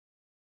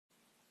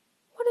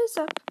What is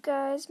up,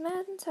 guys?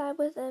 Madden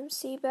Mobile with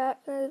MC back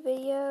in the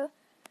video,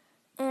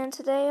 and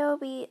today I'll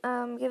be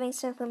giving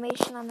some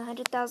information on the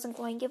 100,000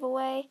 coin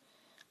giveaway.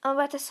 I'm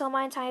about to sell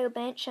my entire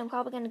bench. I'm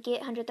probably gonna get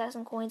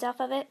 100,000 coins off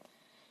of it,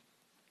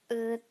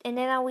 and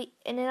then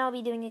I'll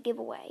be doing a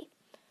giveaway.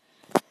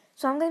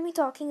 So I'm gonna be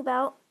talking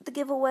about the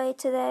giveaway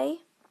today.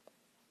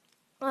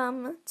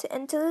 To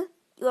enter,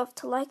 you have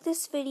to like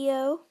this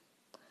video.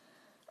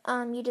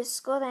 You just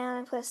scroll down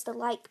and press the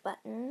like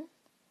button.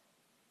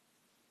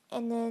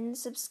 And then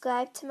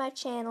subscribe to my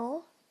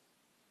channel,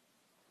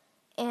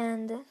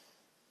 and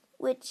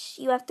which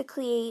you have to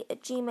create a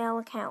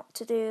Gmail account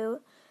to do.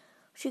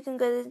 So you can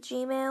go to the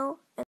Gmail,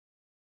 and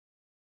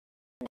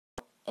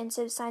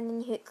instead of signing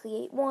in, you hit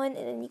create one,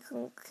 and then you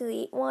can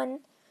create one,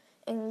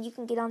 and you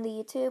can get on the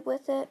YouTube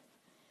with it,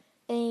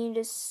 and you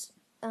just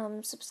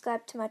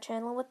subscribe to my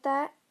channel with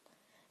that.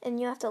 And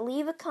you have to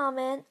leave a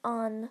comment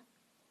on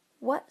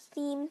what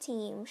theme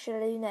team should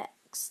I do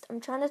next.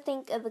 I'm trying to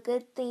think of a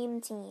good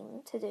theme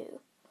team to do.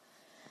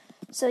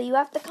 So you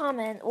have to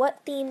comment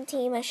what theme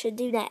team I should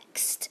do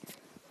next.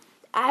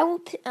 I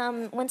will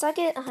once I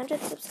get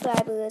 100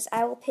 subscribers,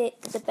 I will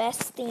pick the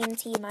best theme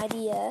team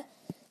idea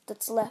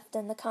that's left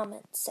in the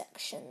comments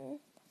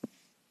section.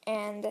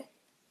 And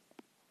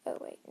oh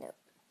wait, no.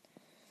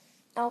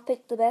 I'll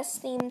pick the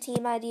best theme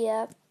team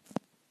idea,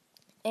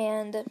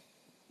 and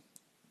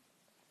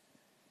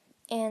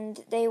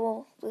they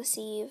will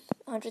receive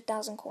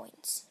 100,000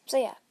 coins. So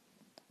yeah.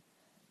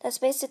 That's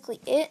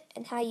basically it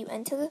and how you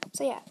enter.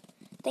 So yeah,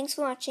 thanks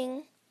for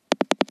watching.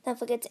 Don't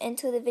forget to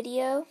enter the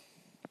video,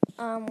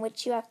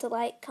 which you have to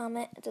like,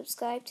 comment, and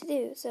subscribe to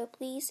do. So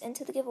please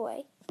enter the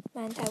giveaway.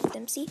 Madden Mobile with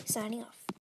MC, signing off.